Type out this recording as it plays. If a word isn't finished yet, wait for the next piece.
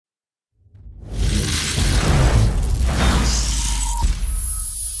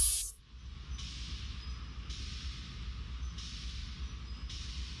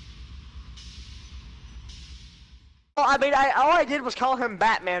I mean, all I did was call him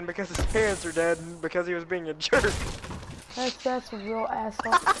Batman because his parents are dead and because he was being a jerk. That's a real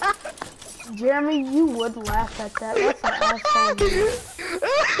asshole. Jeremy, you would laugh at that. That's an asshole, man.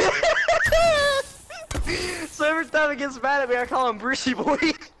 So every time he gets mad at me, I call him Brucey Boy.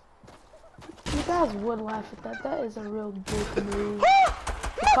 You guys would laugh at that. That is a real dick move.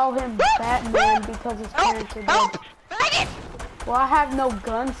 You call him Batman because his parents are dead. Help! Well, I have no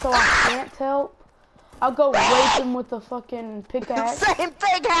gun, so I can't help. I'll go rape him with a fucking pickaxe. The same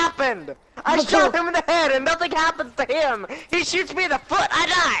thing happened! I shot him in the head and nothing happens to him! He shoots me in the foot, I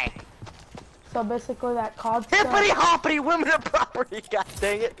die! So basically that COD Hippity hoppity women are property, god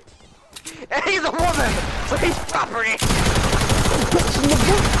dang it! And he's a woman, so he's property! Bitch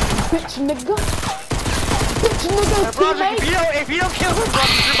nigga! Bitch nigga! Bitch nigga! Project, if you don't kill him,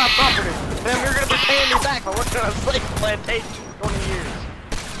 Project, you're my property! Then you're gonna be paying me back for working on a slave plantation for 20 years.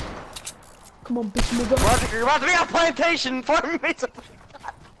 Come on, bitch nigga. Project, you're about to be on a plantation farming me some...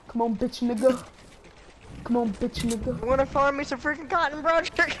 Come on, bitch nigga. Come on, bitch nigga. You wanna farm me some freaking cotton,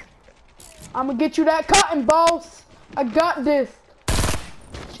 Project? I'ma get you that cotton, boss. I got this.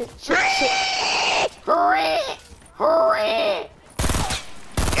 Shit, shit, shit. Hurry! Hurry!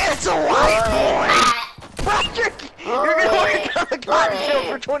 It's a white boy! Project! You're gonna work on the cotton field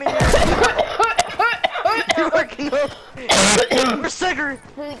for 20 years! You're working on... We're segregated!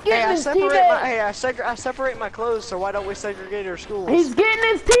 Hey, I separate my clothes, so why don't we segregate our schools? He's getting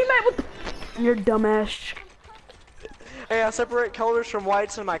his teammate with... You're dumbass. Hey, I separate colors from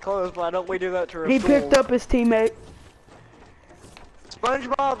whites in my clothes, but why don't we do that to our He schools? picked up his teammate.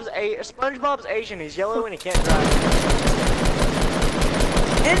 SpongeBob's Asian, he's yellow and he can't drive.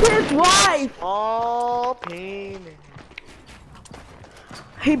 And his wife! All pain.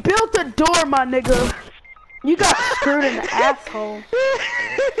 He built a door, my nigga. You got screwed in the asshole.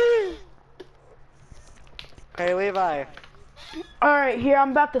 Hey, Levi. Alright, here,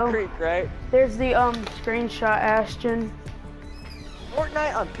 I'm about to... Creek, right? There's the, screenshot, Ashton.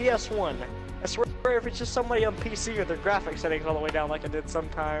 Fortnite on PS1. I swear if it's just somebody on PC with their graphics settings all the way down like I do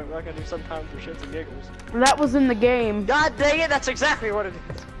sometimes for shits and giggles. That was in the game. God dang it, that's exactly what it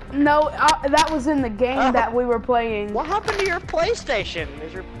is. No, that was in the game that we were playing. What happened to your PlayStation?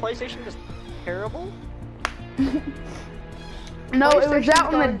 Is your PlayStation just terrible? No, it was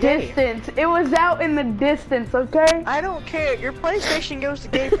out in the distance. It was out in the distance, okay? I don't care. Your PlayStation goes to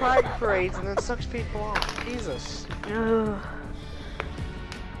gay pride parades and then sucks people off. Jesus. Ugh.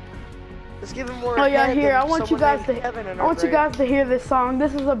 Let's give him more. Oh yeah, here, I want you guys to hear this song.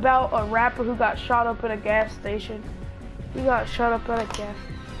 This is about a rapper who got shot up at a gas station. He got shot up at a gas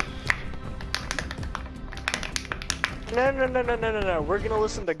station. No. We're gonna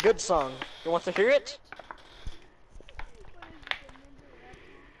listen to a good song. You want to hear it?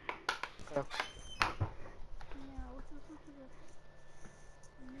 Oh.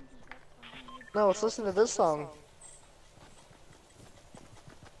 No, let's listen to this song.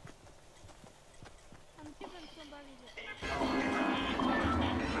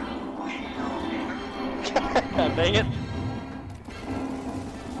 Dang it.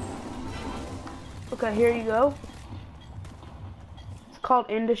 Okay, here you go. It's called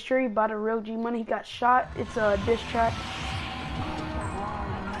Industry by the Real G Money. He got shot. It's a diss track.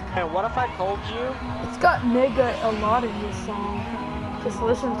 Hey, what if I told you? It's got nigga a lot in this song. Just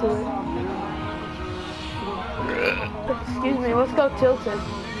listen to it. Excuse me, let's go Tilted.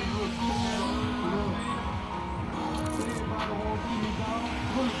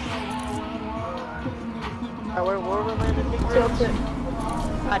 Where were we landed? Tilted.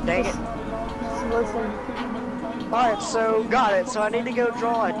 God dang it. Just listen. Alright, so got it. So I need to go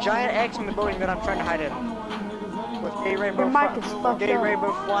draw a giant X in the building that I'm trying to hide in. With gay rainbow,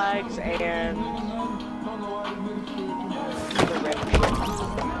 rainbow flags and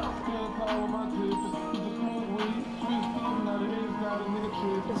other random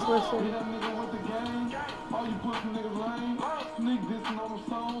shit. Just listen.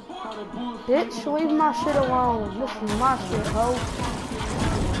 Bitch, leave my shit alone. This is my shit, ho.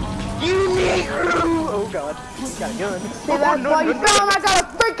 You nigger! Oh god, he's got a gun. See, that's why you found I got a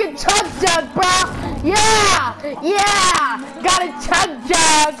freaking chug jug, bro! Yeah! Got a chug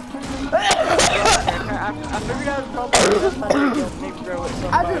jug! I figured out the problem.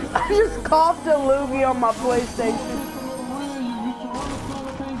 I just coughed a loogie on my PlayStation.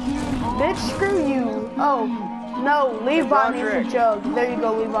 Bitch, screw you. Oh, no, Levi needs a jug. There you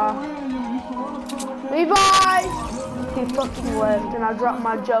go, Levi. Levi! He fucking left, and I dropped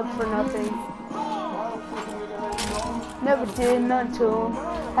my jug for nothing. Never did nothing to him.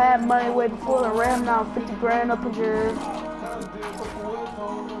 I had money way before the ram, now 50 grand up in your...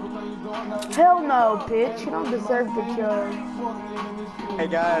 Hell no, bitch. You don't deserve the jug. Hey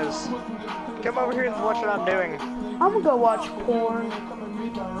guys, come over here and watch what I'm doing. I'm gonna go watch porn.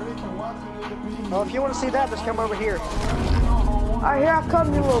 Well, if you want to see that, just come over here. Alright, here I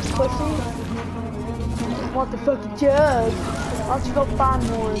come, you little pussy. Want the fucking jug? Why don't you go find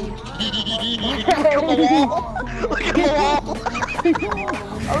one? Look at the wall. Look at the wall.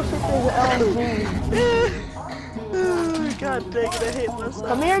 Oh shit, there's an LMG. God dang it, I hate myself.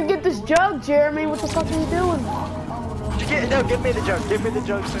 Come here and get this jug, Jeremy. What the fuck are you doing? No, give me the jug. Give me the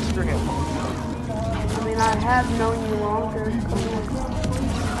jug, sister him. I mean, I have known you longer. Come here.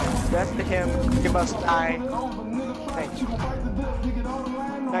 That's to him. You must die. Thanks.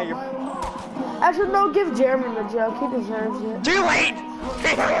 Now you're... Actually, no, give Jeremy the jug. He deserves it. Too late!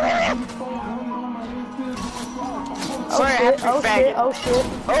 Oh Sorry, I have shit, to be oh faggot. shit, oh shit.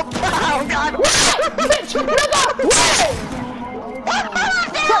 Oh God! Bitch, nigga!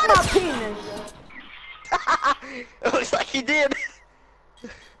 Cut my penis! It looks like he did.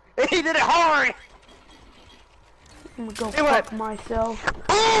 He did it hard! I'm gonna go Hey, fuck what? myself.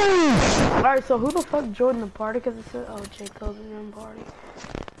 Alright, so who the fuck joined the party? Cause it said, oh, Jacob's in the party.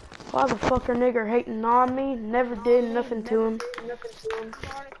 Why the fuck are nigger hating on me? Never did nothing to him.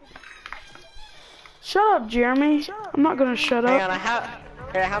 Shut up, Jeremy. I'm not gonna shut Hang up. on,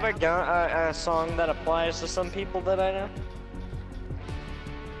 I have a song that applies to some people that I know.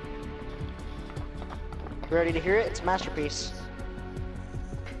 You ready to hear it? It's a masterpiece.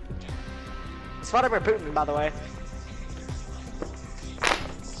 It's Vladimir Putin, by the way.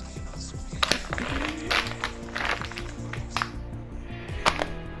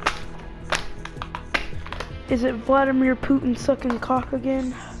 Is it Vladimir Putin sucking cock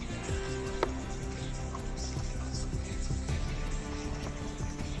again?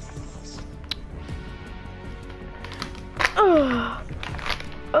 Ugh.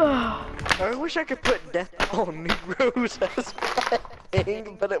 Ugh. I wish I could put death on Negroes as my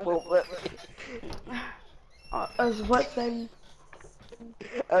thing, but it won't let me. As what thing?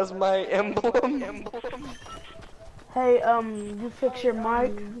 As my emblem. Hey, you fix your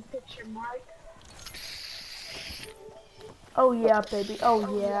mic? Oh yeah, baby.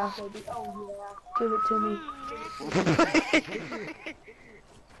 Oh yeah. Give it to me.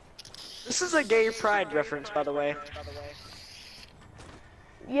 This is a gay pride reference, by the way.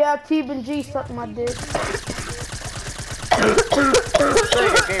 Yeah, T and G suck my dick. Saying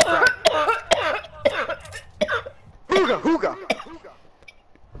a gay pride. Hooga, hooga.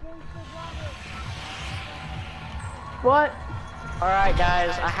 What? Alright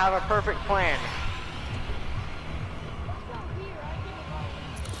guys, I have a perfect plan.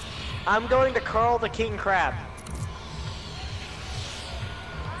 I'm going to Carl the King Crab.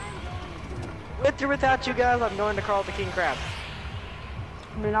 With or without you guys, I'm going to Carl the King Crab.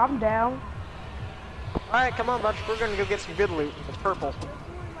 I mean, I'm down. Alright, come on, Butch. We're gonna go get some good loot. It's purple.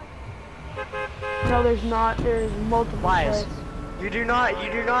 No, there's not. There's multiple Lies. chests. You do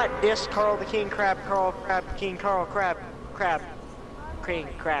not diss Carl the King Crab, Carl Crab, King Carl Crab, Crab, King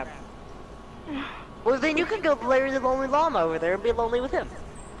Crab. Well, then you can go layer the lonely llama over there and be lonely with him.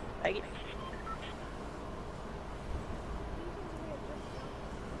 Like,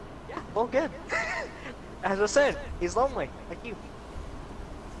 yeah, well, good. As I said, he's lonely, like you.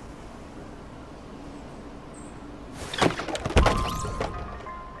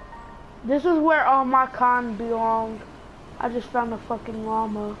 This is where all my kind belonged. I just found a fucking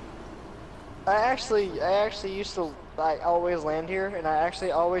llama. I actually used to, always land here, and I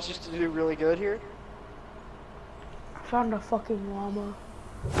actually always used to do really good here. I found a fucking llama.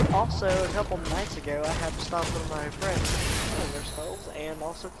 Also, a couple nights ago, I had to stop one of my friends killing themselves and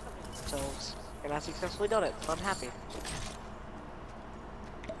also killing themselves, and I successfully done it, so I'm happy.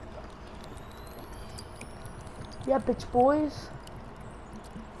 Yeah, bitch boys.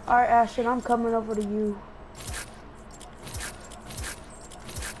 Alright, Ashton, I'm coming over to you.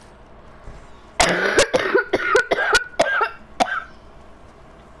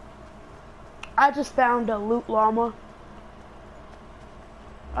 I just found a loot llama.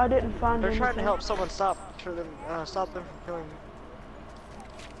 I didn't find They're anything. trying to help someone stop them from killing.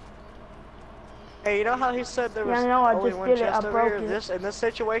 Hey, you know how he said there was Yeah, I know, I only just one did it, chest I over here? broke it. In this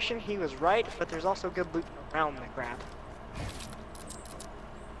situation, he was right, but there's also good loot around the crab.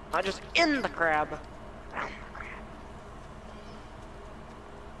 Not just in the crab. Around the crab.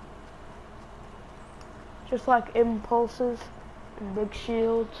 Just like impulses and big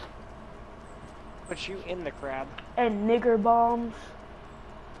shields Put you in the crab. and nigger bombs.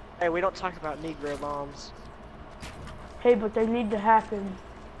 Hey, we don't talk about Negro bombs. Hey, but they need to happen.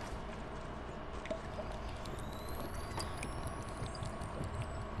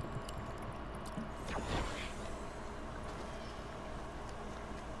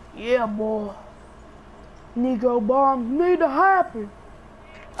 Yeah, boy. Negro bombs need to happen.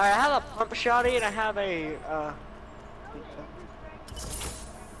 I have a pump shotty and I have a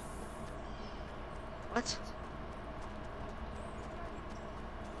what?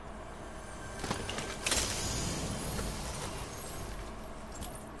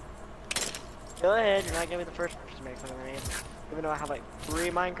 Go ahead, you're not gonna be the first person to make fun of me. Even though I have like 3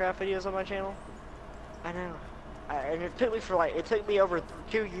 Minecraft videos on my channel. I know. And it took me over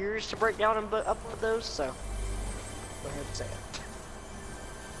 2 years to break down and upload those, so go ahead and say it.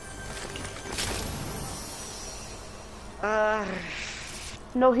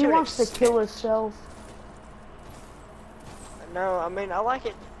 No, he wants to kill himself. No, I mean I like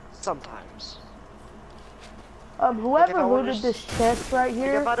it sometimes. Whoever looted this chest right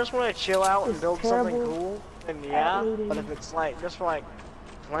here. If I just want to chill out and build something cool, then yeah. looting. But if it's like just for like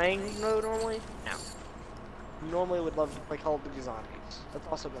playing mode normally, no. Normally would love to play Call of Duty Zombies. That's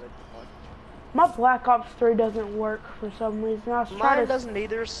also gonna be fun. My Black Ops 3 doesn't work for some reason. Mine doesn't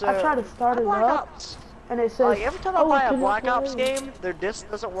either. So I tried to start it up, and it says, like every time I buy a Black Ops game, their disc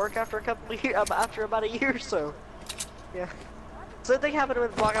doesn't work after a couple of years, after about a year. So yeah. So they happened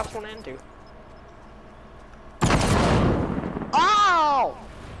with Black Ops 1 and 2. Oh!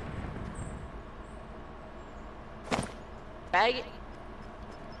 Bag it.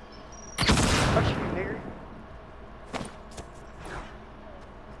 What you nigger?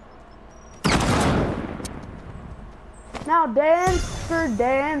 Now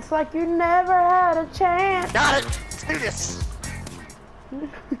dance like you never had a chance. Got it. Let's do this.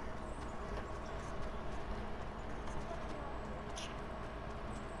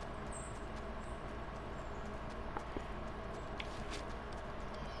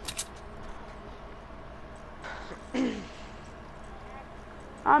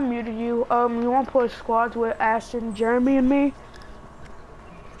 I muted you. You want to play squads with Ashton, Jeremy, and me?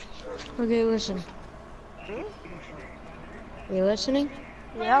 Okay, listen. Are you listening?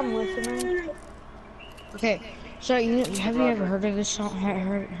 Yeah, I'm listening. Okay, so have you ever heard of this song?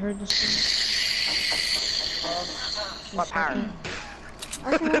 Heard this song? What power?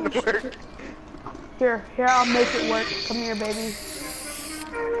 Here, I'll make it work. Come here, baby.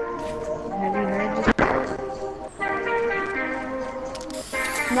 Have you heard this?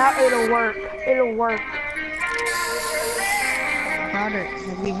 Now it'll work. It'll work. Carter,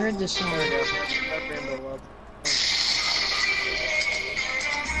 have you heard this song?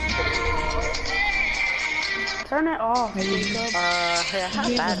 Turn it off. Have you, Hey, I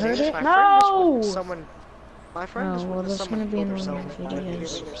have bad heard news. it? My friend just witnessed that's someone gonna be in killed one of herself my by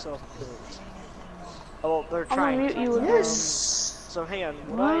videos. giving herself pills. Oh, well, they're I'm gonna trying mute to. you again. Yes. So hang on,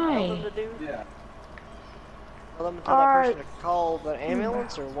 what do I tell them to do? Yeah. Tell them to tell that person to call the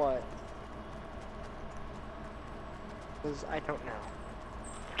ambulance or what? Because I don't know.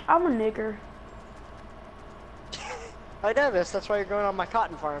 I'm a nigger. I know this, that's why you're going on my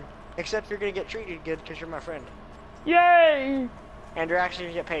cotton farm. Except you're gonna get treated good because you're my friend. Yay! And you're actually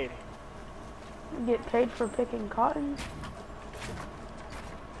gonna get paid. Get paid for picking cotton?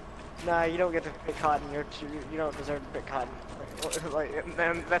 Nah, you don't get to pick cotton. You don't deserve to pick cotton. Like,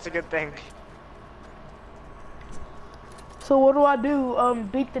 man, that's a good thing. So what do I do?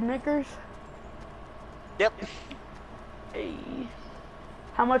 Beat the niggers? Yep. Hey.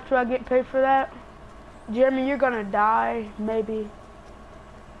 How much do I get paid for that? Jeremy, you're gonna die, maybe.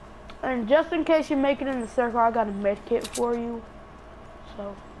 And just in case you make it in the circle, I got a med kit for you.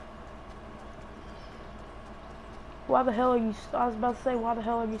 So. Why the hell are you, I was about to say, why the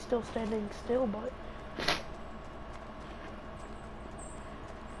hell are you still standing still, but.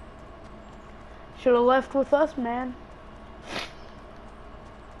 Should've left with us, man.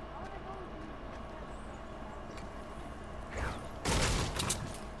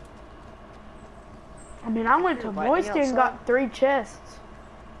 I mean, I went to Boise and got 3 chests.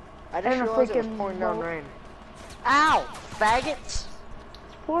 I just realized it was pouring down rain. Ow! Faggots! It's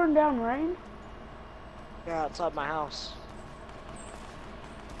pouring down rain? Yeah, outside my house.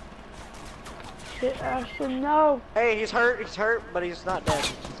 Shit, Ashton, no. Hey, he's hurt, but he's not dead.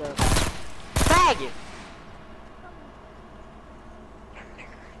 So. Faggot!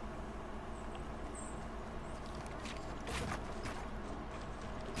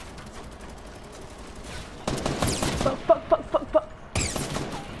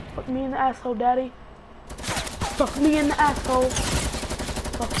 Fuck me in the asshole, daddy. Fuck me in the asshole.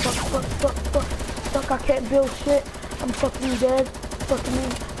 Fuck, I can't build shit. I'm fucking dead. Fuck me.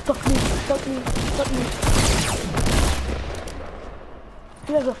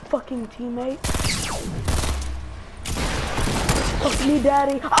 He has a fucking teammate. Fuck me,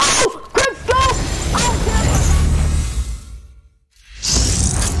 daddy. Oh!